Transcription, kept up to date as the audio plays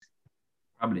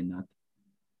Probably not.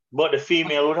 But the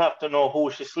female would have to know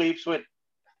who she sleeps with.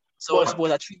 So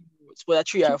suppose a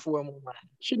 3 or 4 months.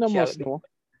 She no must know.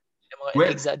 Well,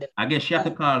 Exactly. I guess she have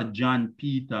to call John,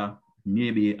 Peter,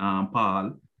 maybe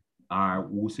Paul, or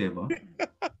whoever.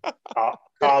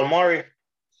 Carl Murray.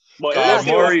 But Carl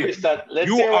Murray,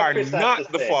 you are Chris not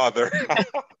the father.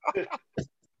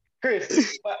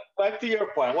 Chris, back to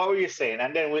your point. What were you saying?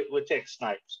 And then we'll take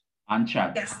Snipes. And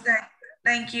Chad. Yes,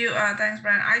 thank you. Thanks,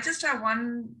 Brian. I just have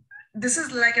one. This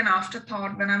is like an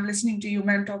afterthought when I'm listening to you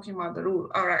men talking about the rule.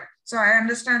 All right. So I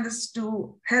understand this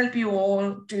to help you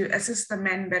all to assist the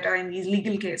men better in these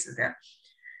legal cases. Yeah.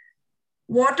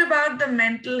 What about the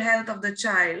mental health of the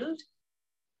child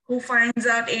who finds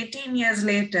out 18 years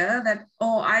later that,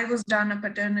 oh, I was done a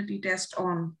paternity test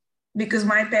on because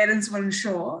my parents weren't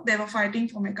sure. They were fighting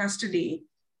for my custody.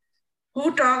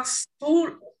 How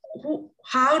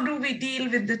do we deal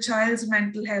with the child's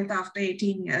mental health after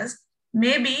 18 years?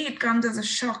 Maybe it comes as a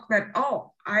shock that,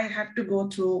 oh, I had to go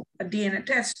through a DNA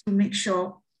test to make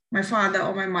sure my father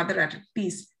or my mother are at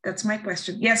peace. That's my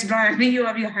question. Yes, Brian, you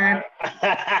have your hand.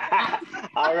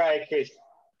 All right, Chris.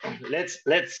 Let's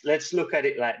look at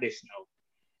it like this now.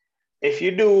 If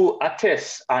you do a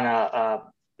test on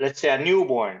let's say a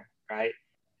newborn, right?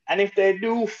 And if they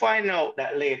do find out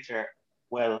that later,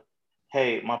 well,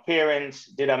 hey, my parents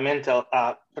did a mental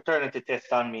paternity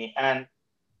test on me, and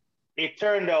it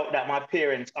turned out that my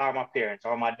parents are my parents,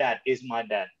 or my dad is my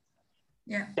dad.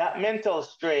 Yeah. That mental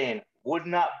strain would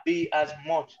not be as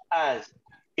much as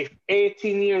if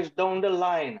 18 years down the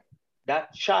line,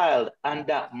 that child and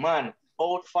that man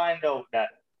both find out that,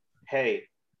 hey,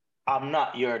 I'm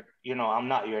not your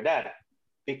dad.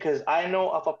 Because I know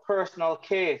of a personal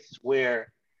case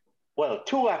where, well,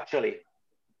 two actually,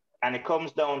 and it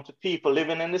comes down to people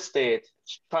living in the States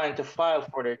trying to file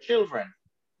for their children.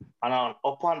 And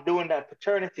upon doing that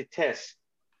paternity test,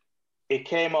 it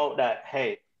came out that,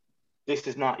 hey, this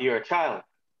is not your child,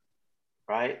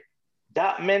 right?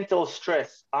 That mental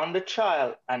stress on the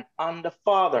child and on the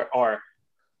father or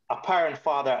apparent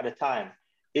father at the time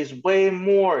is way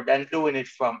more than doing it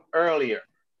from earlier.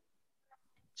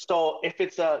 So if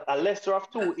it's a lesser of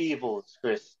two evils,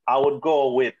 Chris, I would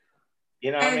go with,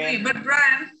 you know what I mean? Agree. But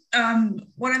Brian,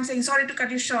 what I'm saying, sorry to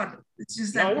cut you short. It's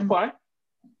just that. No, you're fine.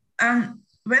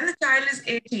 When the child is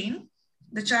 18,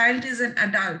 the child is an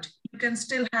adult. You can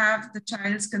still have the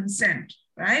child's consent,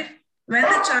 right? When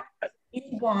the child is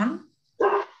newborn,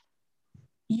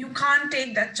 you can't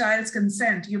take that child's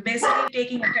consent. You're basically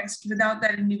taking a test without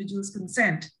that individual's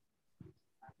consent.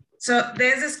 So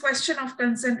there's this question of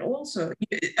consent also.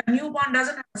 A newborn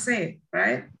doesn't have a say,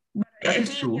 right? But that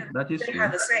is true. That is true.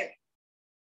 Have a say.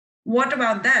 What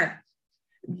about that?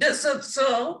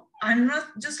 So I'm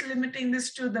not just limiting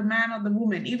this to the man or the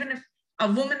woman. Even if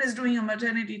a woman is doing a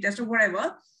maternity test or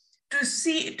whatever,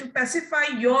 to pacify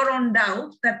your own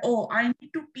doubt that, oh, I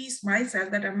need to peace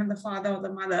myself that I'm the father or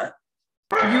the mother.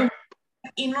 You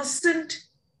innocent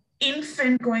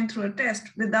infant going through a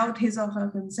test without his or her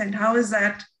consent. How is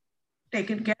that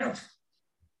taken care of?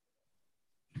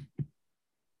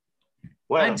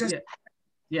 Well, I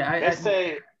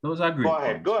say those are great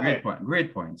points. Go ahead.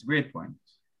 Great points.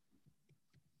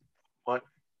 But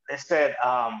they said,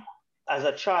 as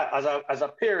a child, as a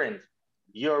parent,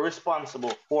 you're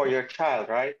responsible for your child,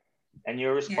 right? And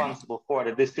you're responsible for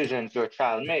the decisions your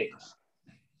child makes,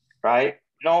 right?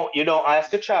 No, you don't ask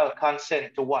the child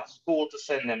consent to what school to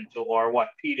send them to or what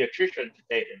pediatrician to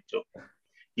take them to.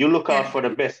 You look out for the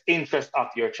best interest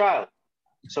of your child.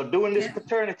 So doing this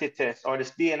paternity test or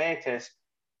this DNA test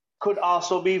could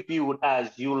also be viewed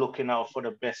as you looking out for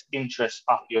the best interest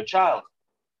of your child.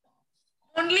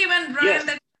 Only when Brian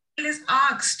the child is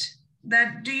asked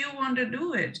that, do you want to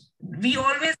do it? We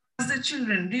always ask the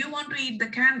children, do you want to eat the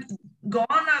candy? Gone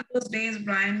are those days,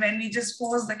 Brian, when we just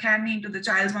force the candy into the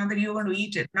child's mouth and you're going to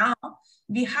eat it. Now,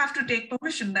 we have to take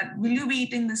permission that, will you be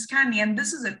eating this candy? And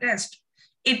this is a test.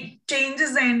 It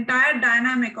changes the entire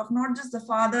dynamic of not just the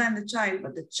father and the child,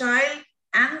 but the child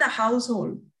and the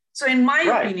household. So in my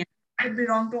opinion, I could be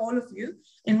wrong to all of you.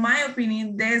 In my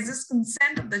opinion, there's this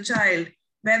consent of the child,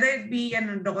 whether it be an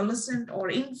adolescent or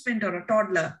infant or a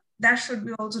toddler, that should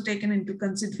be also taken into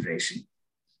consideration.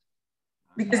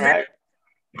 Because that's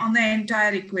on the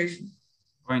entire equation.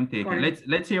 Point taken.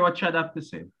 Let's hear what Chad have to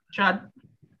say. Chad.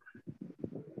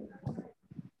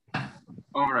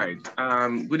 All right.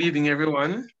 Good evening,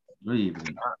 everyone. Good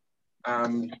evening.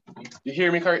 You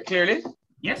hear me clearly?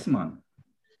 Yes, man.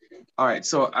 All right.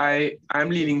 So I'm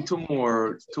leaning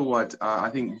more to what I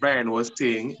think Brian was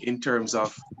saying in terms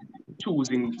of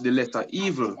choosing the lesser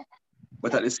evil.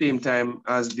 But at the same time,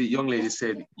 as the young lady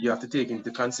said, you have to take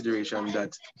into consideration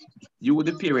that you,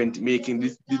 the parent, making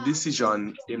the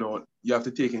decision, you know, you have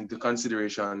to take into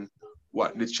consideration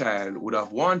what the child would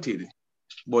have wanted.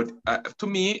 But to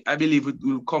me, I believe it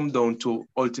will come down to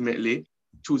ultimately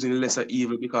choosing the lesser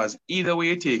evil, because either way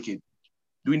you take it,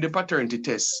 doing the paternity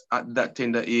test at that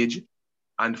tender age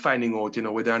and finding out, you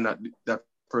know, whether or not that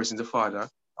person's a father,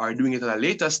 or doing it at a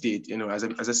later state, you know, as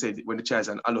I said, when the child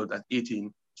is allowed at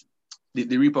 18,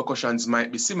 the repercussions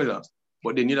might be similar.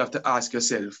 But then you'd have to ask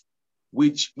yourself,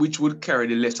 which would carry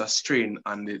the lesser strain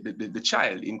on the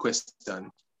child in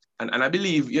question. And I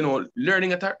believe, you know,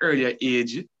 learning at an earlier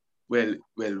age, well,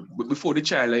 before the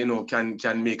child, you know,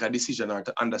 can make a decision or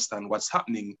to understand what's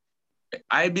happening,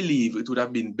 I believe it would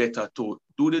have been better to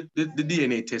do the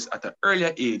DNA test at an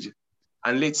earlier age.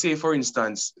 And let's say, for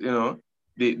instance, you know,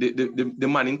 the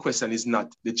man in question is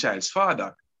not the child's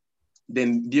father.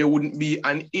 Then there wouldn't be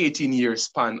an 18-year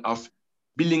span of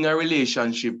building a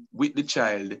relationship with the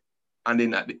child. And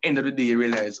then at the end of the day, you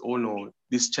realize, oh no,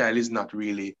 this child is not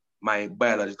really my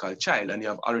biological child. And you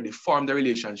have already formed a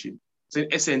relationship. So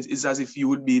in essence, it's as if you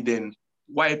would be then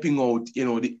wiping out, you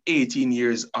know, the 18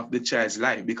 years of the child's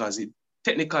life, because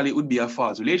technically it would be a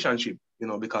false relationship, you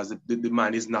know, because the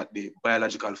man is not the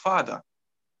biological father.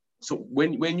 So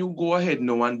when you go ahead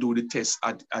now and do the test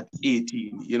at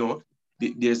 18, you know,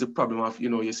 there's the problem of, you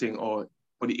know, you're saying, oh,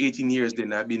 for the 18 years,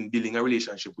 then I've been building a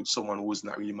relationship with someone who's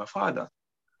not really my father,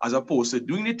 as opposed to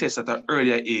doing the test at an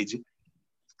earlier age.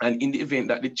 And in the event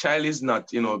that the child is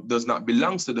not, you know, does not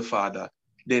belong to the father,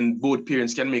 then both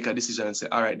parents can make a decision and say,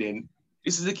 all right, then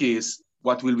this is the case,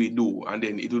 what will we do? And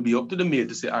then it will be up to the male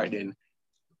to say, all right, then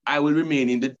I will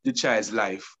remain in the child's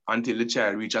life until the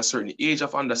child reaches a certain age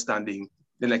of understanding.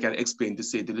 Then I can explain to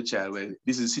say to the child, well,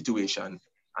 this is the situation.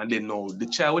 And then no, the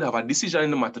child would have a decision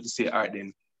in the matter to say, all right,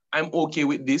 then I'm okay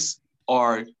with this,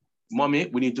 or mommy,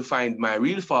 we need to find my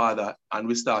real father and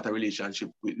we start a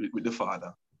relationship with the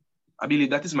father. I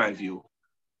believe that is my view.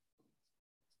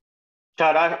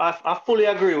 Chad, I fully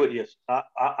agree with you.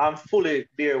 I'm fully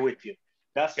there with you.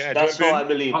 That's how I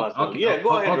believe as well. Yeah,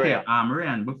 go ahead, okay, Ryan.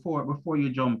 Ryan, before you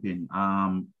jump in,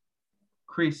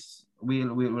 Chris,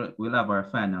 we'll have our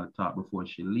final talk before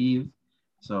she leaves.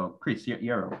 So Chris,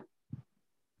 you're up.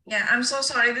 Yeah, I'm so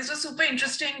sorry. This was super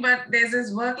interesting, but there's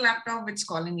this work laptop which is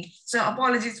calling me. So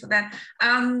apologies for that.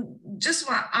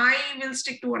 I will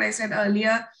stick to what I said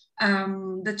earlier.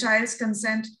 The child's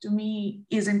consent to me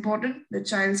is important. The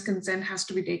child's consent has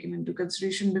to be taken into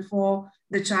consideration before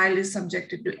the child is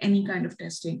subjected to any kind of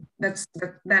testing. That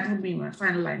would be my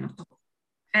final line of thought.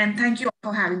 And thank you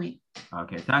all for having me.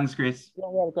 Okay, thanks, Chris. You're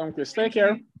welcome, Chris. Take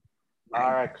care.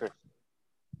 All right, Chris.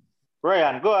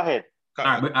 Ryan, go ahead.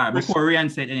 All right, before Ryan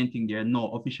said anything, there are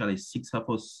no officially 6 of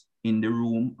us in the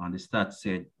room, and the stats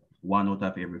said 1 out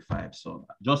of every 5. So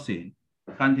just saying,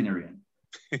 continue, Ryan.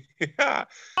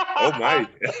 Oh my.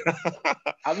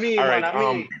 I mean, all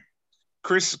right.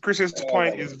 Chris's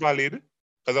point is valid,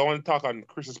 because I want to talk on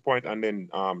Chris's point and then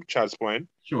Chad's point.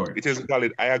 Sure. It is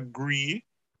valid. I agree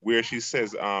where she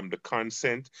says the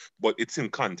consent, but it's in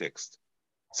context.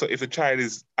 So if a child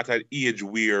is at an age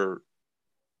where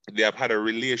they have had a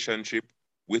relationship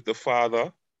with the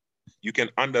father, you can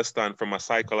understand from a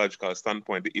psychological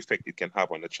standpoint the effect it can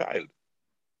have on the child.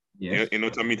 Yes. You know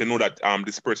what I mean? To know that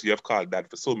this person you have called that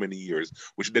for so many years,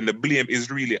 which then the blame is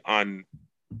really on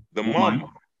the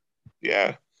mom.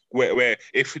 Yeah. Where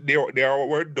if there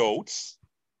were doubts,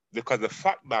 because the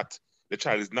fact that the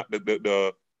child is not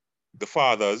the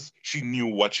father's, she knew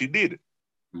what she did.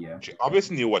 Yeah. She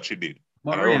obviously knew what she did.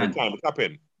 But and around the time it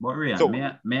happened. But Ryan, so,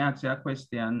 may I ask you a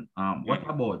question? What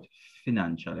about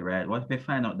financially, right? What if they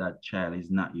find out that child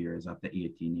is not yours after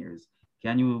 18 years?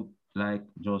 Can you like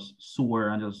just sue her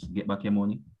and just get back your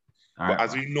money? But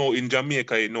as we know in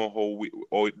Jamaica, you know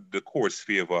how the courts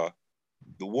favor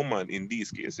the woman in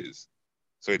these cases.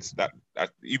 So it's that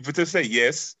if it say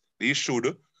yes, they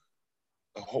should.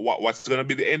 What's going to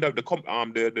be the end of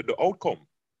the outcome?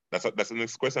 That's the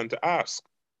next question to ask.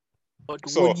 But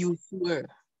so, would you sue her?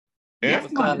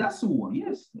 Yes, man, that's sue.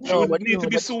 Yes. No, but need to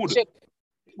be sued. Check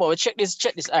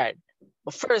this. All right.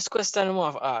 But first question I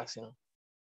want to ask,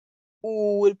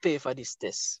 who will pay for this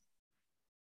test?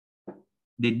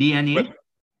 The DNA? But,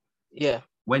 yeah.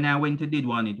 When I went to did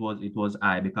one, it was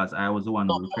I, because I was the one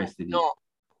who requested it.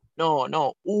 No.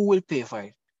 Who will pay for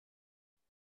it?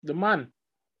 The man.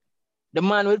 The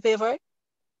man will pay for it?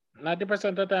 90%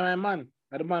 of the time, my man.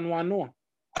 The man want to know.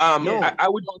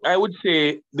 I would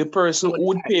say the person who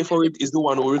would pay for it is the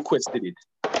one who requested it.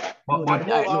 But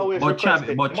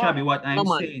Chabi, what I'm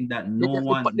saying that no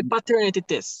one. The paternity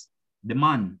test. The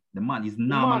man is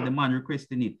normal. The man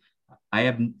requesting it.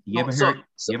 You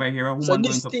ever hear a woman going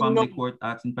to family court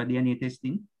asking for DNA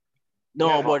testing?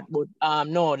 No, but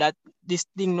no, that this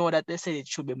thing that they said it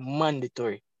should be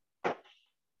mandatory.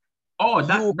 Oh,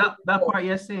 that part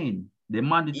you're saying, the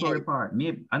mandatory part.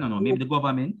 Maybe I don't know, maybe the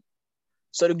government.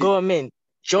 So the government,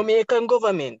 Jamaican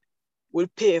government, will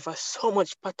pay for so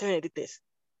much paternity tests.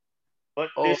 But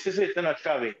this is it,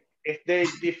 Travi. If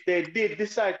they did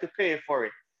decide to pay for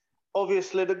it,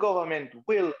 obviously the government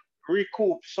will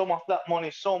recoup some of that money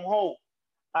somehow.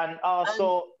 And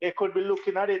also they could be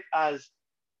looking at it as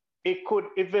it could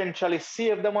eventually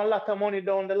save them a lot of money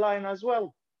down the line as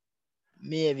well.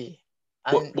 Maybe.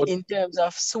 And in terms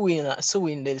of suing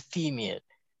the female,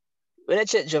 when I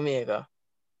check Jamaica,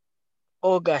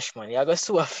 oh gosh, man, you're going to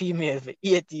sue a female for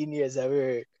 18 years of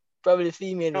work. Probably the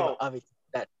female never have it.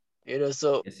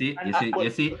 So this is about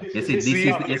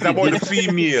the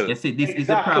female. You see, this is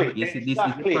the problem. You see, this is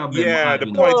the problem. Yeah,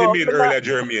 the point you made earlier,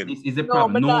 Jeremy. This is the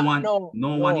problem. No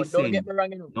one is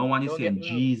saying,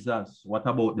 Jesus, what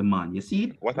about the man? You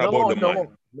see? What about the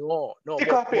man? No.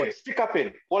 Stick up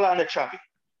in. Hold on the traffic.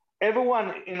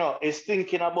 Everyone, is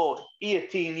thinking about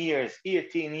 18 years.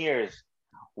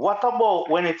 What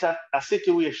about when it's a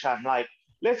situation like,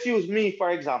 let's use me, for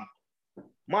example.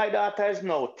 My daughter is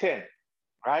now 10.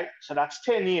 Right? So that's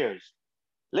 10 years.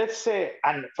 Let's say,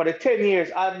 and for the 10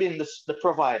 years, I've been the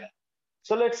provider.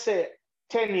 So let's say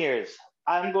 10 years,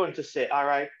 I'm going to say, all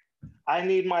right, I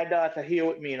need my daughter here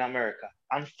with me in America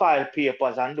and file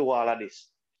papers and do all of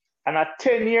this. And at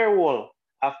 10-year-old,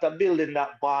 after building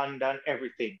that bond and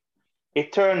everything,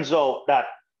 it turns out that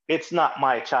it's not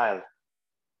my child,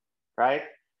 right?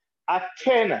 At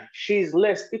 10, she's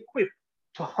less equipped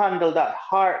to handle that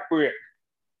heartbreak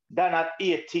than at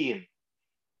 18.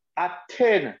 At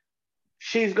 10,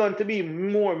 she's going to be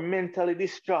more mentally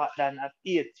distraught than at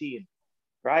 18,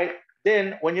 right?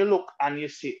 Then when you look and you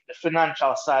see the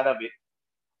financial side of it,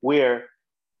 where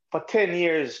for 10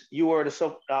 years you were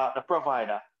the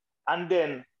provider, and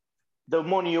then the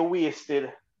money you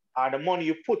wasted or the money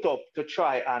you put up to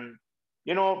try and,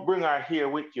 bring her here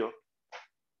with you.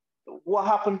 What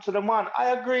happened to the man?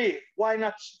 I agree. Why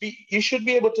not? You should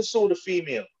be able to sue the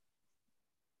female.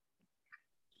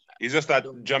 It's just that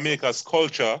Jamaica's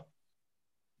culture,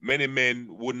 many men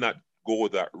would not go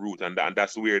that route, and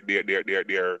that's where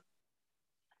they're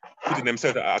putting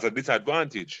themselves as a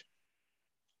disadvantage.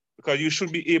 Because you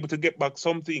should be able to get back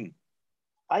something.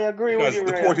 I agree with you.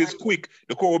 Because the court is quick.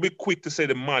 The court will be quick to say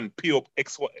the man pay up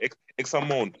X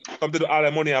amount. Come to the all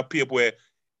the money I pay up where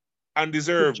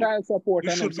undeserved. Child support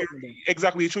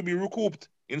it should be recouped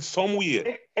in some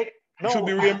way. It should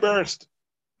be reimbursed.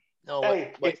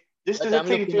 This is the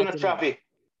thing to Travi.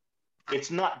 It's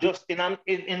not just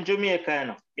in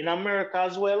Jamaica, in America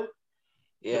as well.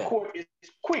 The court is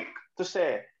quick to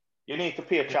say you need to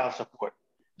pay child support.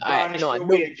 Garnish your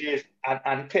wages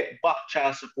and take back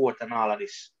child support and all of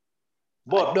this.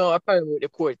 But no, I problem with the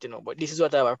court, but this is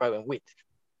what I have a problem with.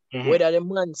 Whether the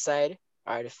man's side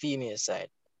or the female side.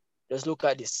 Just look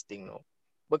at this thing now.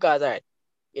 Because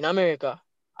in America,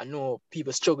 I know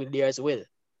people struggle there as well.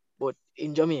 But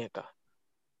in Jamaica,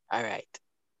 all right.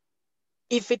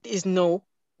 If it is no,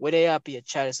 whether you pay a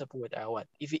child support or what,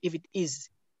 if it is,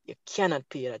 you cannot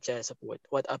pay that child support,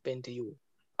 what happened to you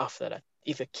after that?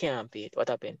 If you can't pay it, what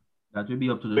happened? That will be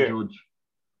up to the judge.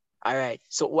 All right.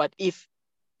 So what if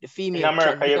the female... In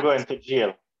America, you're going to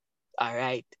jail. All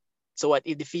right. So what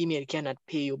if the female cannot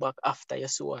pay you back after you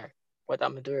sue her? What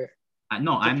happened to her?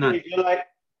 No, I'm not...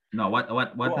 No,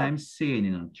 what I'm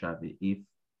saying, Travi, if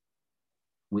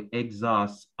we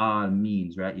exhaust all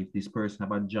means, right? If this person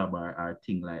have a job or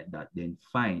thing like that, then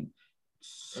fine.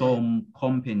 Some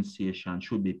compensation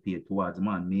should be paid towards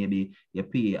man. Maybe you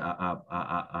pay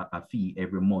a fee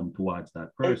every month towards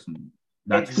that person.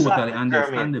 That's totally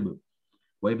understandable.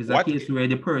 But if it's a case where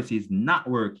the person is not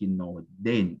working now,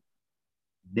 then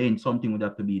something would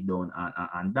have to be done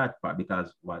on that part,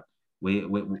 because we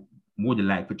would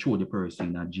like to throw the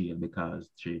person in jail because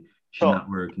she's not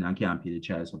working and can't pay the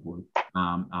child support.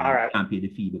 Can't pay the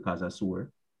fee because I swear.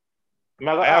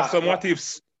 I have some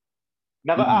motives.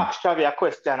 Never ask Travi a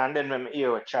question and then when we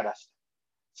hear what Chada said.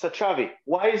 So Travi,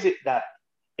 why is it that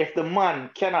if the man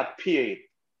cannot pay it,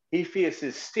 he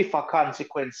faces stiffer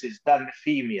consequences than the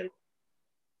female,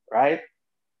 right?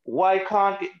 Why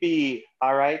can't it be,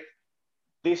 all right,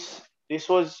 this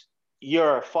was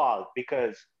your fault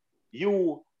because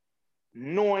you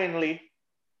knowingly,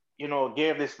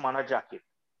 gave this man a jacket.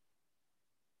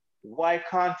 Why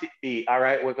can't it be, all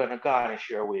right, we're going to garnish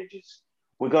your wages.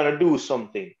 We're going to do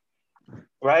something,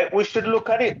 right? We should look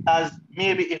at it as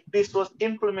maybe if this was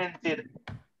implemented,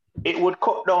 it would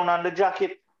cut down on the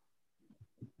jacket.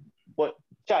 But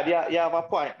Chad, you have a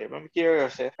point there. I'm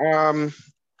curious.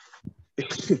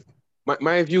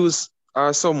 My views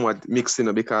are somewhat mixed,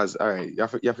 because all right, you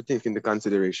have to take into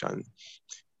consideration.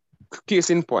 Case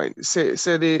in point, say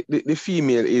the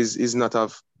female is not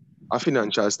of a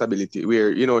financial stability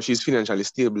where she's financially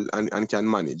stable and can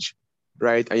manage,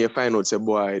 right? And you find out, say,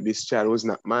 boy, this child was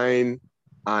not mine,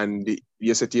 and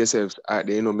you say to yourself,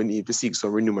 we need to seek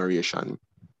some remuneration.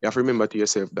 You have to remember to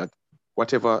yourself that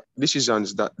whatever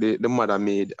decisions that the mother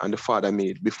made and the father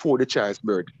made before the child's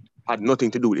birth had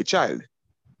nothing to do with the child.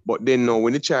 But then now,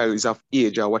 when the child is of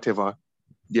age or whatever,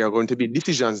 there are going to be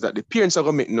decisions that the parents are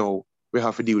going to make now. We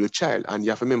have to deal with the child. And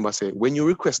you have to remember, say, when you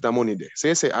request the money there,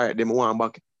 say, all right, they want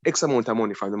back X amount of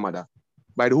money from the mother,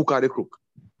 by the hook or the crook.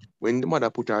 When the mother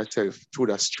put herself through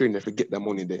that strain to get the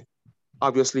money there,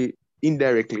 obviously,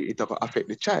 indirectly, it will affect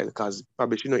the child because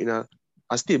probably she's not in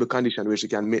a stable condition where she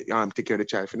can take care of the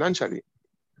child financially.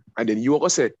 And then you also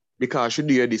say, because she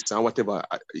do this and whatever,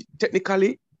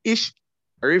 technically-ish,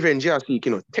 revenge you are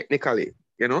seeking, technically,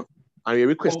 and we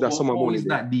request that some money. How is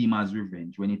that deemed as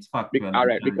revenge when it's factual? All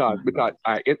right, because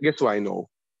guess what I know?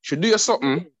 She do you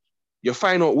something, you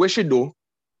find out where she do,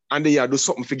 and then you do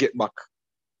something to get back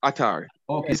at her.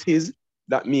 Okay.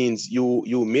 That means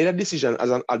you made a decision as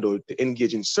an adult to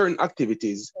engage in certain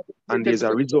activities, and there's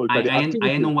a result of the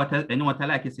activity. I know what I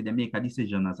like you said, they make a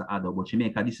decision as an adult, but she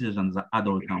make a decision as an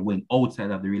adult and went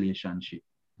outside of the relationship.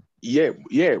 Yeah.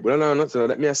 Well, no, so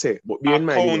let me say. But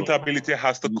accountability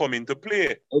has to come into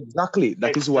play. Exactly.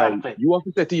 That is why you have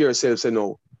to say to yourself, say,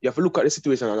 no, you have to look at the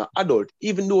situation as an adult.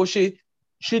 Even though she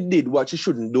did what she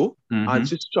shouldn't do, and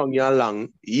she strung you along,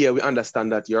 we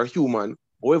understand that you're human.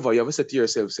 However, you have to say to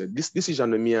yourself, say, this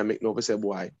decision with me and make no say,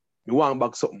 boy, you want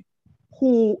back something.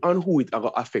 Who it are going to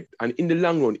affect? And in the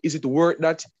long run, is it worth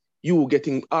that you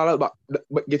getting back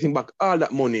all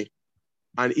that money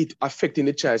and it affecting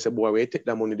the child? Say, boy, when you take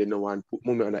that money, they no one put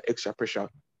money under extra pressure.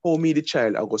 How me, the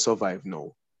child, I go survive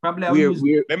now?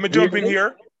 Probably let me jump in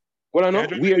here. Well, I know,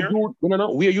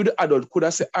 where you the adult could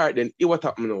have said, all right, then, what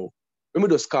happened now? Let me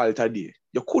just call it a day.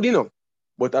 You could,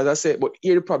 But as I said,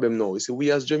 here the problem now is,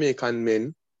 we as Jamaican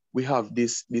men, we have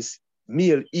this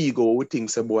male ego. We think,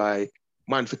 say, boy,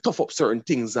 man, to tough up certain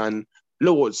things and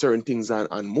lower certain things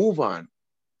and move on.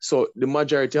 So the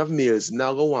majority of males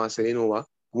now go on and say, you know what,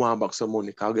 want back some money,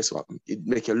 because guess what? It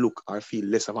make you look or feel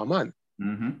less of a man.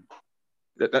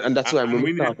 And that's why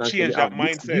we need to change that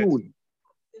mindset.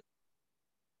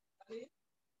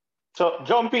 So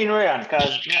jump in, Ryan,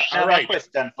 because I have a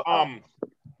question for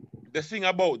the thing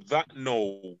about that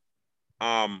now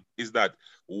is that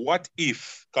what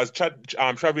if, because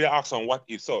Travis asked on what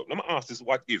if. So let me ask this: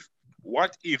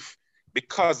 what if,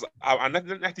 because I'm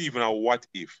not even a what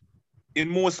if. In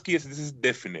most cases, this is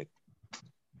definite.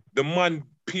 The man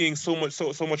paying so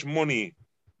much money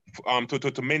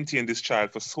to maintain this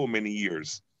child for so many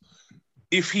years.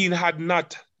 If he had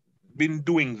not been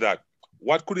doing that,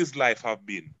 what could his life have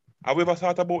been? Have we ever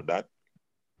thought about that?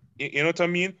 You know what I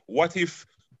mean? What if,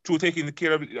 through taking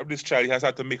care of this child, he has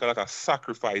had to make a lot of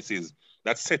sacrifices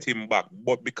that set him back,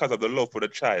 but because of the love for the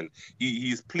child,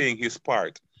 he's playing his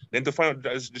part. Then to find out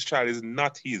that this child is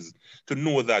not his, to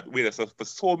know that, wait, so for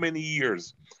so many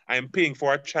years, I am paying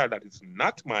for a child that is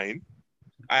not mine.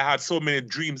 I had so many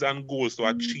dreams and goals to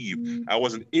achieve. I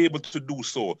wasn't able to do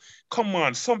so. Come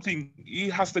on, he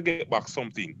has to get back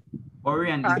something.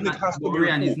 Orion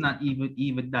is not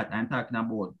even that. I'm talking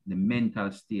about the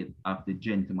mental state of the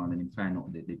gentleman and find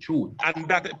out the truth. And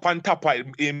that on top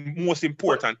is most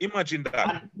important. Imagine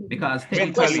that. Because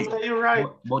technically, you're right.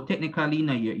 But technically,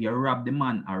 you rob the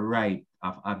man a right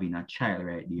of having a child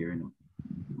right there.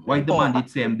 Why the man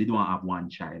did say they don't have one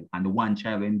child, and the one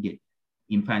child when get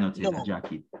him find out a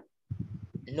jacket?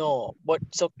 No, but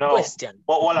so question.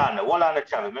 But hold on,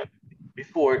 Charlie.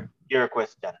 Before your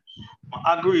question,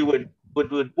 I agree with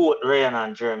both Ryan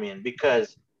and Jermaine,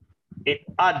 because it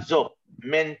adds up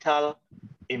mental,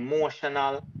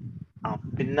 emotional, and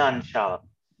financial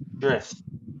stress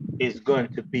is going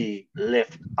to be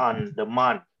left on the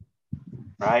man,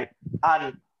 right?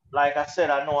 And like I said,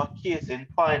 I know a case in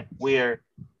point where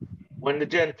when the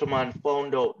gentleman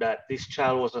found out that this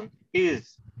child wasn't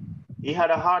his, he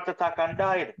had a heart attack and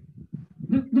died.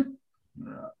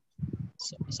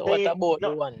 So what about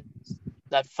the ones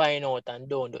that find out and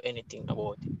don't do anything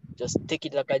about it? Just take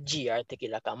it like a G or take it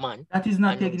like a man. That is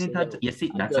not taking it as, you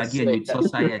see, that's again with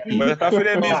society. No,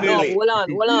 hold on.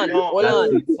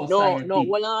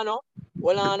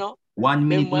 No. 1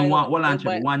 minute you want, one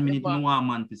minute you want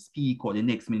man to speak, or the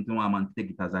next minute you want man to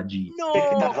take it as a G.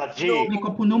 Make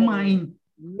up no mind.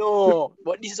 No,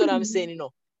 but this is what I'm saying,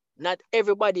 Not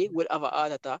everybody will have a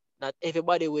heart attack. Not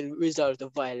everybody will result to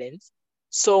violence.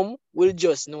 Some will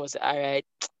just know, say, all right,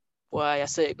 why I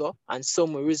say it go, and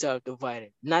some will resort to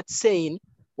violence. Not saying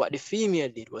what the female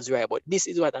did was right, but this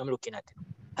is what I'm looking at.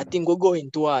 I think we're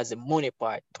going towards the money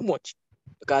part too much.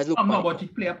 Because look, no, but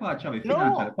it play a part, Chavi.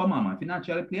 Financially, come on, man.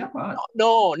 Financially play a part.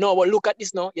 No, but look at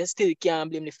this now. You still can't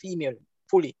blame the female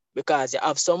fully because you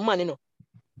have some man, you know.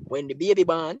 When the baby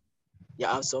born, you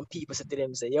have some people say to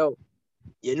them, say, yo,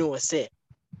 you know what say.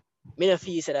 Me no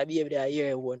feel say that baby that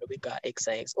year one because X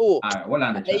and X. Oh, all right, hold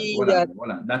on,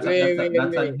 hold on. That's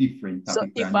a different topic. So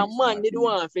if a man did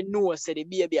want to know say the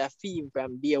baby a femme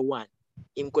from day one,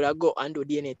 him could have go and do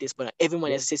DNA test, but every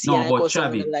man says, no, but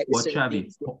Chavi,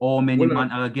 how many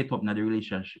men are get up in the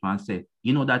relationship and say,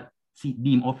 you know that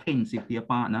deem offensive to your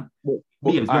partner?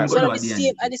 Babes, so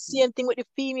the same thing with the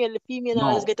female. The female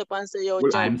always get up and say, yo,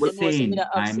 I'm saying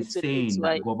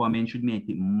that government should make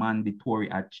it mandatory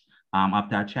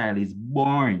after a child is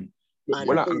born.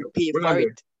 And pay for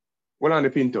it. Well, on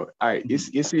the Pinto, all right, you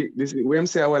see, this is what I'm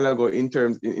saying a while ago in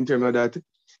terms of that.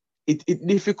 It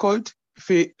difficult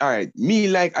for, all right, me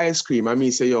like ice cream, and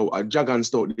me say, yo, a dragon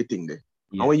stout the thing there.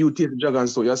 Yeah. And when you taste the dragon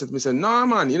stout, you say to me, say, no,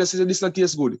 man, you know, say this not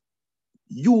taste good.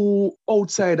 You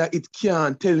outsider, it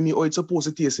can't tell me how it's supposed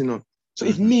to taste, you know. So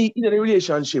if me in a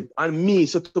relationship and me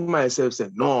say to myself, say,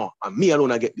 no, and me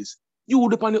alone I get this. You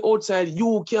up on the outside,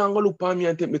 you can't go look at me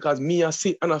and think because me I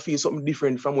see and I feel something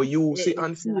different from what you see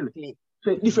and feel.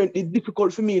 So it's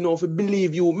difficult for me, you know, to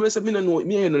believe you. Me say, me no know,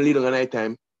 me ain't no leader at night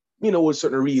time. Me know what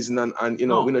certain reason and you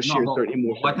know, we don't share certain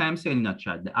emotions. What I'm saying in the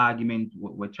chat, the argument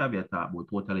what Travis talk about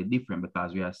totally different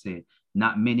because we are saying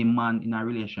not many men in a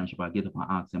relationship are get up and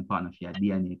ask them partner for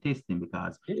DNA testing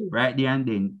because right there and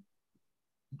then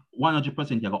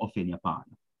 100% you're gonna offend your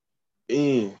partner.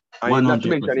 And not to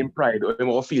mention in pride, or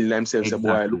they feel themselves exactly.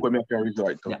 Boy, look what me can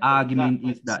resort to. The argument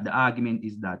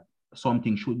is that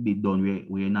something should be done where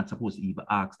we're not supposed to even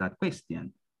ask that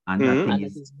question. And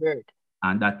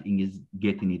that thing is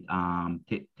getting it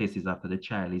tested after the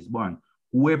child is born.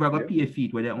 Whoever will pay a fee,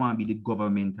 whether it want to be the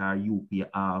government or you pay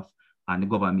off and the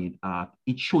government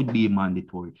it should be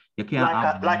mandatory. You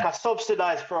can't like a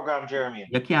subsidized program, Jeremy.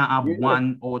 You can't have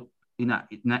one out in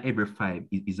every 5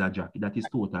 is a jacket. That is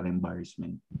total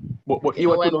embarrassment. But you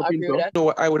want to know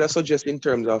what I would have suggested in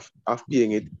terms of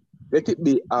paying it. Let it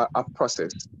be a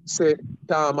process. Say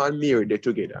Tom and Mary they're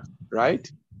together, right?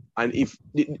 And if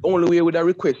the only way would I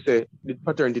request the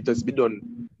paternity test be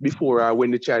done before or when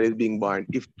the child is being born,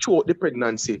 if throughout the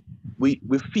pregnancy we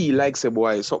feel like say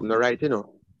boy something right, you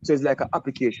know. So it's like an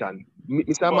application.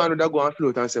 Mr. Man would go and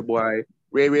float and say boy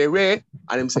Ray,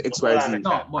 and him say XYZ.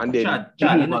 No, but and then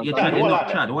Chad,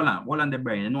 hold on the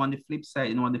brain. You know, on the flip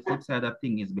side, of the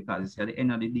thing is because at the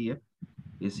end of the day,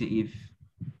 you see if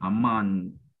a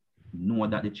man know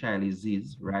that the child is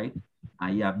his, right?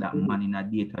 And you have that man in a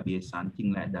database and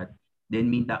things like that, then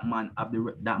mean that man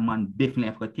definitely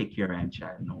have to take care of his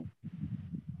child now.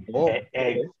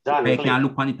 Exactly. You can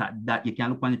look on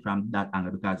it from that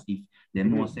angle because if they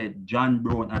know said John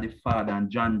Brown are the father and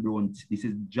John Brown, this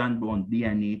is John Brown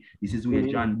DNA, this is where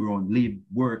John Brown live,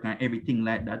 work and everything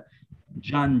like that,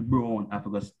 John Brown have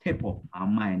to step up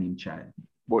and mind him child.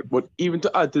 But even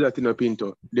to add to that in a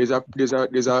Pinto, there's a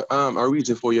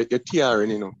reason for your TRN,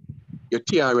 you know. Your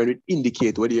TRN will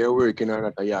indicate whether you're working or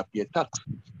not, or you have to pay tax.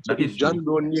 So if John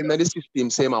Brown name the system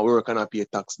say I work and I pay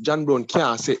tax, John Brown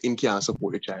can't say him can't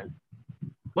support the child.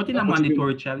 But in a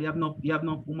mandatory child, you have no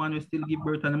woman who still give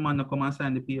birth and the man to come and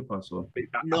sign the paper. So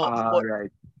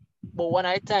right. But one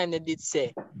at a time they did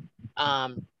say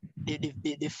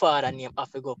the father name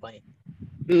have to go on it.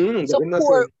 So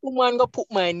poor woman go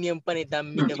put my name on it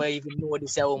and me never even know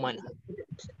this a woman.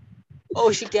 Oh,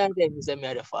 she can't tell me say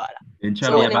me the father.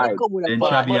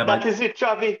 That is it,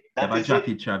 Chavi. That is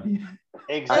it. Chavi.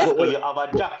 Exactly. You have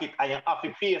a jacket and you have to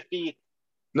pay fee.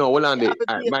 No,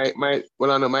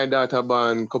 my daughter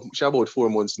born she about 4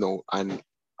 months now, and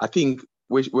I think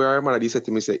where our mother said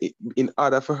to me say in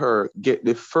order for her get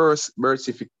the first birth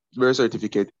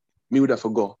certificate, me would have to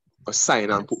go or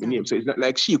sign and put my name. So it's not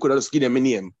like she could have just give them a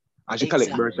name and she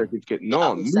collect birth certificate.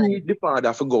 No, me the father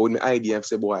have to go with my ID and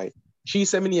say boy. She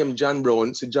said my name John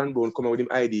Brown, so John Brown come out with him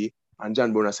ID, and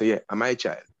John Brown I say, yeah, I'm my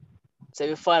child. So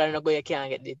your father not go, you can't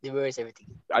get the birth everything.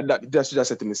 That's just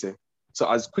said to me say. So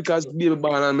as quick as baby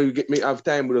born and me have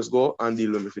time, we just go and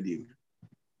deal with me for deal.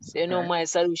 So you know my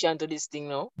solution to this thing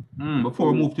now?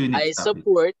 Before we move to the next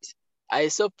topic. I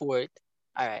support.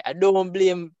 All right, I don't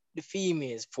blame the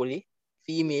females fully.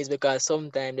 Females because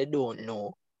sometimes they don't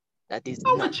know. That is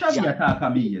no, just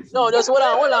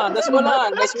hold on.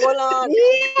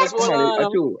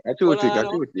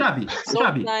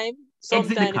 Sometimes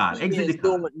sometimes the females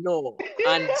don't know.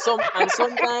 And sometimes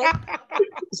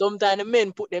the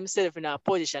men put themselves in a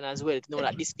position as well to know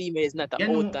that this female is not out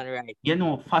and right.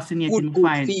 Fascinating.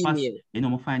 Good female.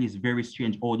 I find it's very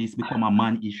strange. All this become a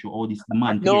man issue. All this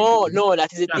man. No,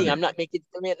 that is the thing. I'm not making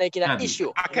it an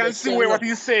issue. I can see what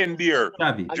he's saying there.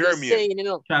 Chavi. I'm just saying,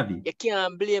 Chavi. you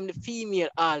can't blame the female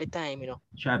all the time,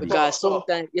 Chavi. because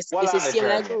sometimes it's the same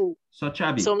like you. So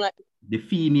Chavi, the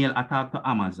female attack to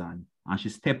Amazon and she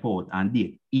step out and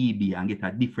date eBay and get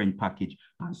a different package,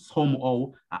 and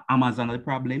somehow Amazon the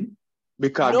problem.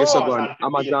 Because guess what,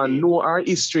 Amazon know our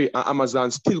history and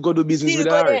Amazon still go do business with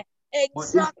her.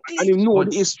 Exactly. And you know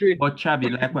the history. But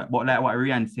Chavi, like what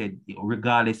Ryan said,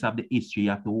 regardless of the history,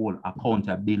 you have to hold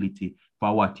accountability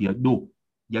for what you do.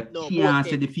 You can't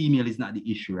say the female is not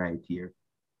the issue right here.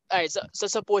 All right, so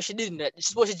suppose she didn't.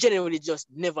 Suppose she genuinely just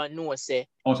never know, say.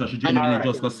 Also, she genuinely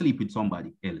just go sleep with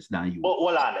somebody else than you. But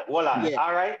hold on. Yeah.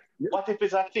 All right. Yeah. What if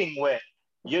it's a thing where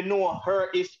you know her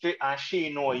history and she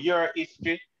know your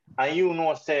history, and you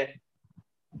know, say,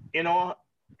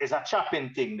 it's a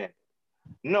chopping thing then.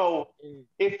 No,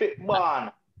 if it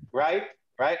born, right,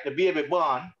 the baby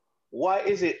born, why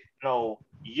is it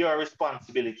your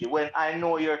responsibility when I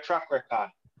know your track record?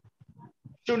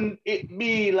 Shouldn't it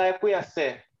be like we are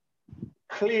saying,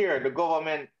 clear, the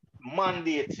government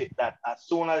mandates it that as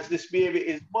soon as this baby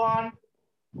is born,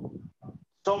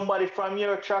 somebody from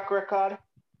your track record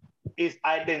is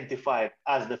identified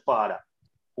as the father.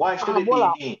 Why should it be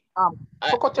me?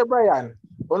 Fokote Brian,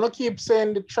 when you keep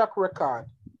saying the track record,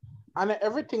 and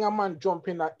everything a man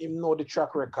jumping at him know the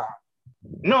track record.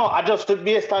 No, I just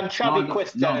based on Chavi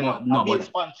question. But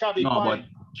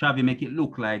Chavi make it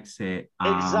look like say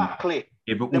exactly.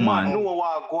 Every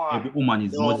woman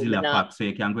is Mozilla pack, so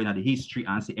you can go into the history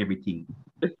and see everything.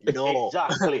 No.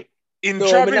 Exactly. In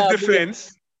Chavi's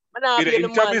defense,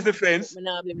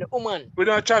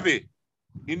 without Chavi,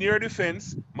 in your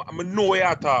defense, I know what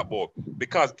you talk about.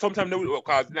 Because sometimes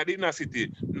because in the inner city,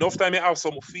 enough time you have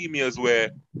some females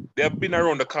where they've been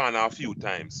around the corner a few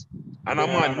times. And a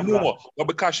man know, but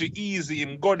because she easy,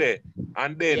 him go there,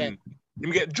 and then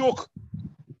him get joke.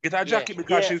 Get a jacket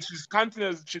because she's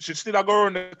continuous, she still go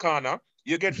around the corner.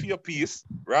 You get for your piece,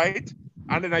 right?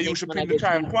 And then you should pick the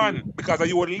child one because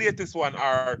you were the latest one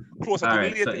or closer to the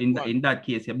latest one. So in that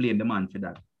case, you blame the man for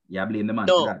that. You blame the man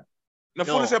for that. No,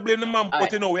 fully say blame the man,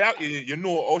 but you know how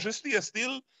she stay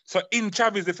still. So in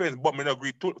Chavi's defense, but me not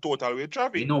agree total with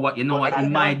Chavi. You know what? In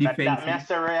my defense,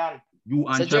 you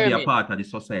and Chavi are part of the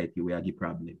society where the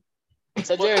problem.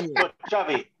 So Jeremy. But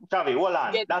Chavi, hold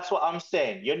on. That's what I'm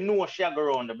saying. You know she go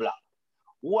around the block.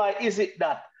 Why is it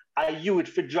that a youth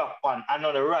for drop on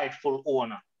another rightful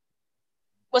owner?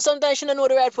 But sometimes she don't know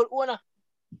the rightful owner.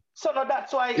 So no,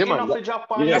 that's why you know for drop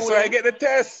on. That's why I get the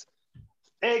test.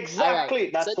 Exactly.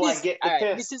 Right. That's why I get the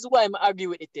test. This is why I'm argue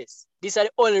with the test. These are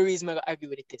the only reason I'm argue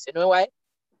with the test. You know why?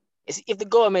 It's if the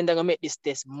government are gonna make this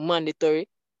test mandatory,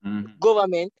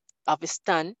 government have to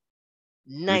stand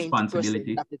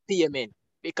 90% of the payment.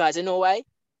 Because you know why?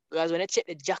 Because when I check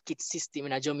the jacket system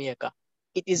in Jamaica,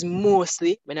 it is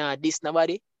mostly, when I this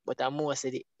nobody, but I'm mostly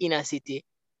the inner city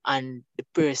and the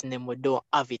person them who don't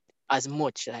have it as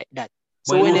much like that.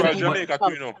 So but when Jamaica, so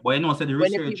the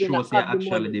research shows that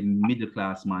actually the middle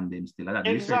class man them still like that.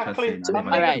 Exactly.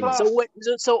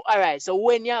 So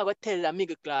when you go tell a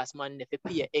middle class man if you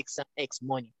pay X and X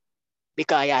money,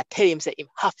 because you tell him say him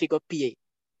have to go pay it.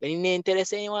 When you ain't tell us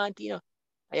say you want,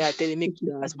 I tell the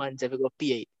middle class man if you go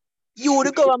pay it. You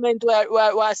the government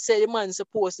where say the man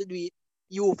supposed to do it,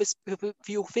 you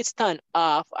fit stand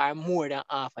half or more than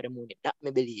half of the money. That me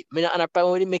believe. Me not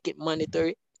probably make it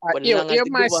mandatory. But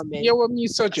what me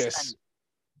suggest.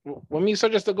 When me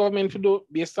suggest the government to do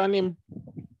based on him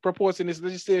proposing this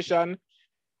legislation,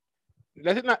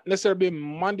 let it not necessarily be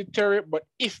mandatory, but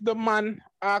if the man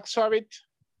asks for it,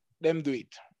 them do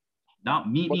it. Now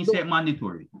me say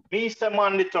mandatory. Me say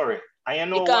mandatory. And you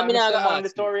know why me say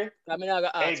mandatory?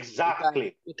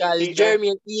 Exactly. Because Jeremy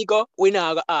and ego, we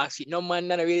not gonna ask it. No man,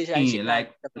 not a relationship.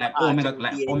 Like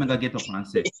Omega get up and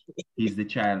say, is the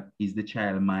child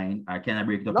mine? Or can I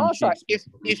break it up? No, sir.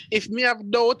 If me have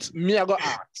doubts, me I go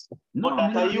ask. No,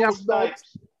 but you have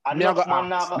doubts. Me I go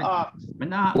ask. Me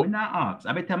not ask.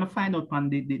 Every time I find out on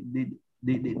the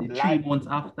 3 months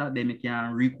after, then we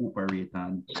can recuperate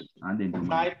and then do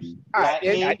my thing.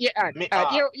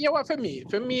 What for me,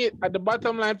 at the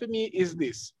bottom line for me is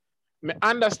this. Me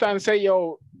understand say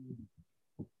the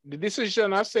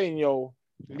decision of saying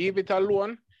leave it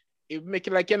alone, it make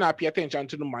it like you're not pay attention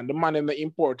to the man. The man is the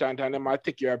important and they might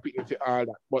take your opinion for all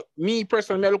that. But me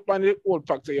personally, I look on the old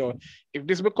factor, if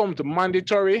this becomes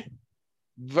mandatory,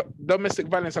 domestic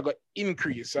violence are going to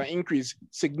increase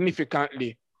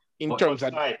significantly in terms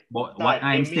of. But what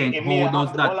I'm saying, how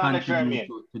does that contribute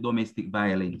to domestic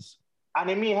violence? And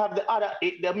it may have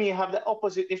they may have the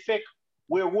opposite effect,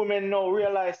 where women now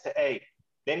realize that, hey,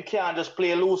 they can't just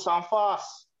play loose and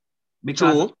fast.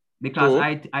 Because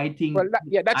I think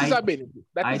that is a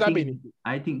benefit.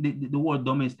 I think the whole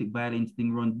domestic violence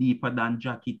thing run deeper than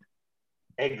jacket.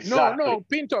 Exactly. No,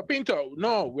 Pinto.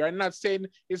 No, we are not saying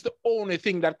it's the only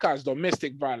thing that causes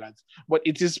domestic violence, but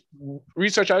it is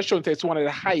research has shown that it's one of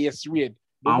the highest rate.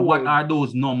 And what are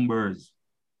those numbers?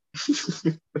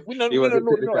 we don't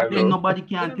know. Nobody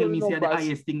can tell me say the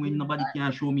highest thing when nobody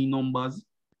can show me numbers.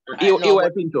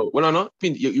 Pinto. Well, no,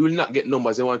 Pinto, you will not get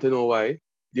numbers. I want to know why.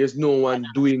 There's no one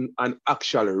doing an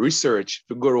actual research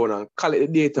to go around and collect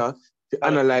the data to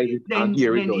analyze it and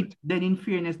hear it. Then in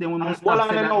fairness, then we must start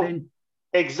saying that then.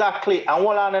 Exactly. And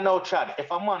what I know, Chad,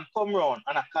 if a man come around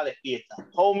and I collect data,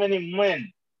 how many men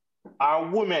or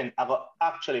women have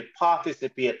actually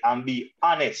participate and be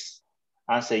honest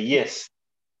and say, yes,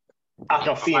 I'm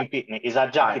not feeling picnic, it's a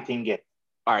jacket thing yet.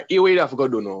 All right, here we have to go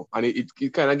do now, and it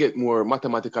kind of get more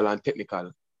mathematical and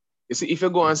technical. You see, if you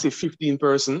go and say 15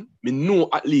 person, we know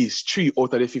at least 3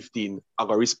 out of the 15 are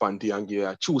going to respond to you and give you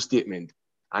a true statement.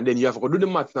 And then you have to go do the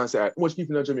math and say, all right, how much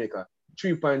people in Jamaica?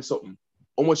 3 point something.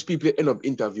 How much people end up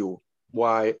interview?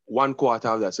 Why 1/4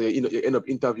 of that? So you end up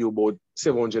interview about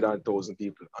 700,000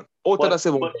 people. And out of the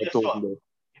 700,000,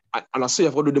 and I say you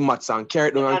have to do the maths and carry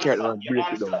it down and carry it down and break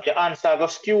it down. Your answer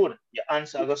got skewed. And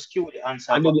then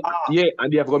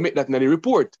and you have to make that in the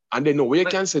report. And then what you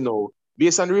can say now,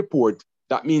 based on the report,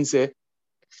 that means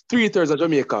 3/3 of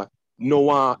Jamaica,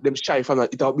 them shy from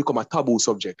that, it will become a taboo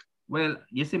subject. Well,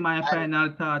 you see, my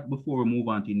final thought before we move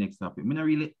on to the next topic. I don't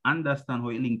really understand how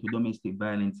it linked to domestic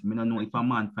violence. I don't know if a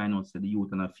man find out the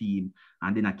youth and a film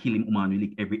and then I kill him woman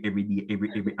like every day,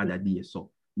 every other day. So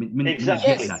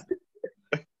exactly. Get that.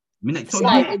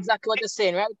 Exactly what you're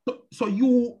saying, right? So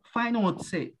you find out,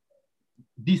 say,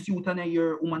 this youth and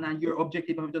your woman and your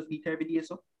objective have just beat every day,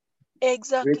 so?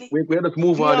 Exactly. We just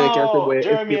move on.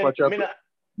 Jeremy, I get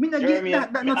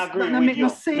that. That make no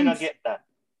sense. I get that.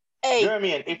 Hey,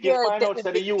 Jeremy, if you find out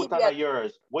that the youth are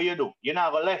yours, what you do? You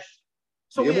never left.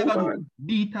 So we gonna do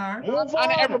beat her. And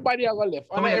everybody are left.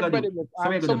 And everybody left.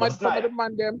 Some of the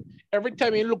man them, every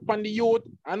time he look on the youth,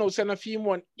 I know send a few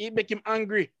one, he make him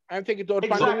angry and take it out on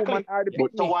the woman or the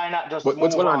But so why not just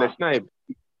what's going on the snipe?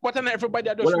 But not everybody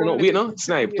are just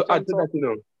snipe to add to that, you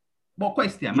know. But my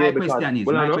question is,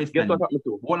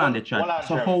 hold on the chat.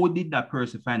 So how did that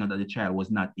person find out that the child was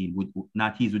not his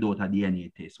without a DNA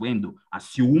test? When do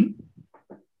assume?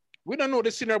 We don't know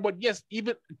the scenario, but yes,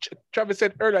 even Travis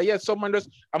said earlier, yes, someone just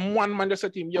one man just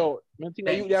said to him, yo, I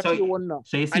think you have to one now.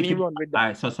 So you see, and he run with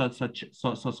that. So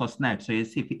Snipe. So you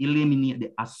see, if you eliminate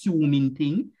the assuming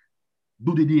thing,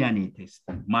 do the DNA test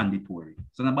mandatory.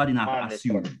 So nobody not to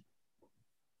assume.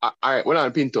 All right, well,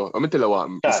 I'm Pinto. I'm gonna tell you what.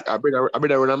 I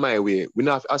better run on my way. We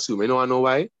not have to assume. You know, I know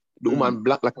why. The woman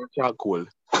black like a charcoal.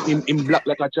 Him black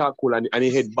like a charcoal and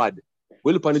he head bad.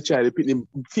 We look on the child, him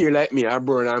fear like me, I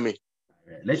burn on me.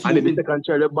 And then the second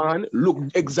child born look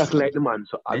exactly like the man.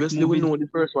 So obviously we know the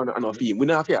first one and of him. We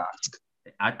don't have to ask.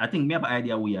 I think we have an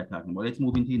idea what you're talking about. Let's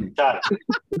move into the next.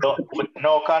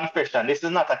 No confession. This is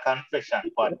not a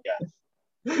confession podcast.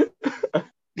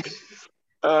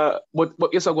 But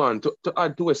yes, I go on to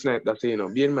add to a snipe that say,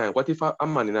 be in mind, what if a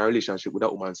man in a relationship with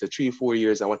a woman, say 3-4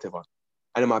 years or whatever,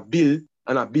 and them a build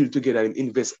together and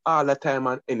invest all the time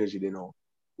and energy they know.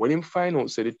 When him find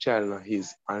out say the child not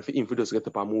his, and for him to just get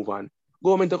up and move on,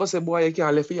 government go say, boy, you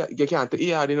can't take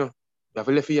yard, you know. You have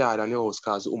to leave yard and your house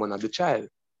because the woman have the child.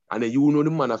 And then you know the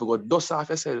man have to go dust off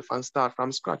yourself and start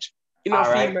from scratch. You know,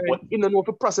 you don't know if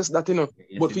you process that, you know,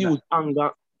 but for use anger,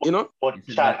 you know. But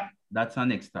that's our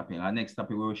next topic. Our next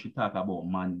topic where we should talk about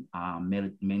mental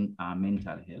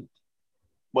health.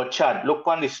 But Chad, look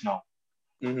on this now.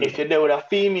 Mm-hmm. If you're there with a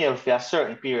female for a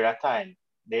certain period of time,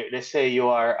 they say you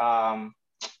are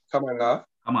common law,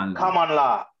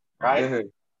 right? Mm-hmm.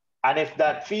 And if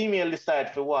that female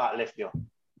decides for what left you,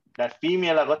 that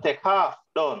female are gonna take half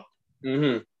done.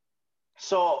 Mm-hmm.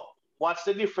 So what's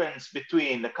the difference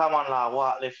between the common law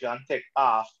what left you and take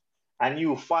half, and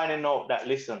you finding out that,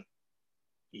 listen,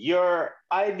 your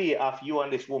idea of you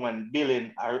and this woman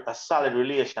building a solid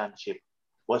relationship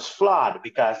was flawed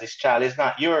because this child is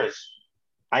not yours,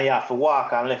 and you have to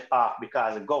walk and left off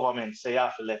because the government say you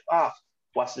have to left off.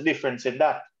 What's the difference in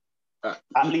that?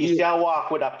 At least you walk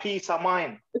with a peace of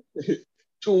mind.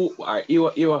 True, it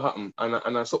will happen,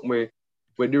 and something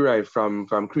we derive from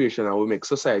creation, and we make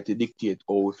society dictate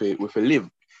how we live.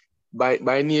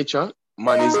 By nature,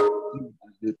 man is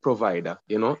the provider.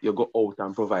 You know, you go out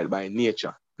and provide by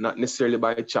nature, not necessarily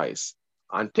by choice.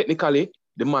 And technically,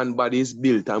 the man body is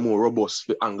built and more robust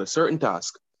to handle certain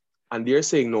tasks. And they're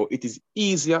saying, no, it is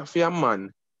easier for a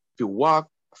man to walk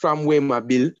from where my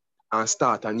built and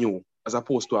start anew, as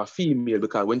opposed to a female,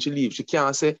 because when she leaves, she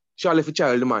can't say, she left a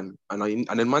child, the man. And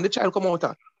then when the child come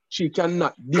out, she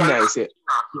cannot deny, say,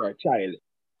 you're a child.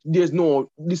 There's no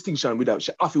distinction with that.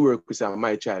 She have to work with say,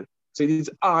 my child. So it is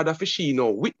harder for she now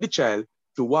with the child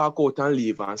to walk out and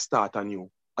leave and start anew,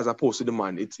 as opposed to the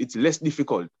man. It's less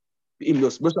difficult. Him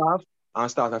just brush off and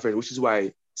start afresh, which is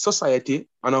why society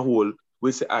on a whole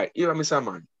will say, all right, here, Mr.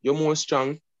 Man, you're more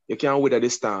strong, you can't weather the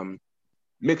storm.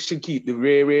 Make sure keep the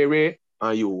ray,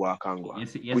 and you walk and go. You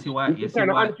see why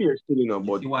unfair still, you know,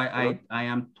 but see why I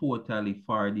am totally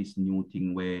for this new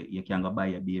thing where you can go buy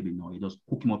a baby now. You just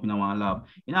cook him up in one lab.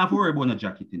 You don't have to worry about no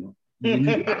jacket, you know.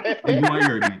 You want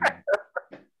your baby.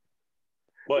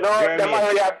 But no, they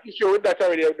already have issue with that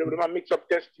already. They might mix up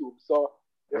test tubes, so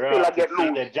they still get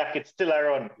loose. The jacket still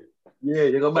around. Yeah,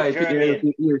 you go buy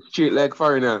it straight like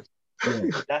foreigner.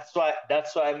 Yeah. That's why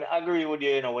I agree with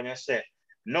you, you know, when you say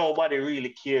nobody really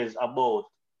cares about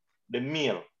the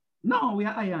meal. No, we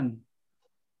are iron.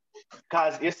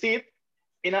 Because you see,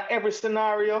 in every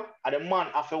scenario, the man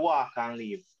have to walk and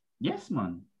leave. Yes,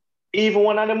 man. Even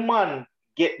when the man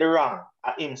get the wrong,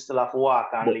 him still have to walk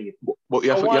and leave. But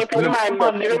you have to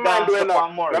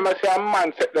Remember, say a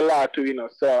man set the law too, you know,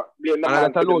 so and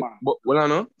that alone, but well, I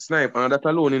know, snipe, and that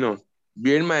alone, you know,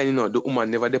 bear in mind, you know, the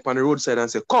woman never dip on the roadside and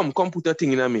say, come put a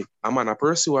thing in me. A man a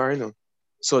pursue her, you know.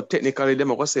 So technically, them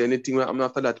not say anything. I'm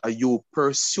after that. Are you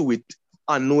pursue it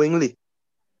unknowingly?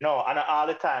 No, and all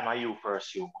the time are you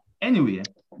pursue. Anyway,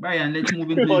 Brian, let's move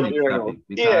into the next topic.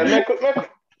 Yeah,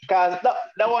 because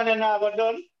that one you never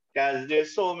done. Because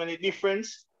there's so many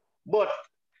difference. But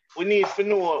we need to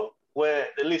know where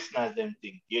the listeners them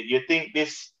think. You think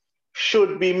this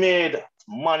should be made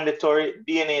mandatory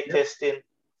DNA testing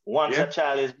once a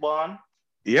child is born?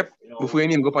 Yep. You know, before you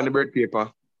even go up on the birth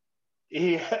paper.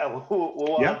 Yeah, we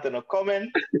want to know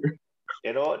comment.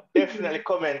 You know, definitely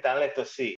comment and let us see.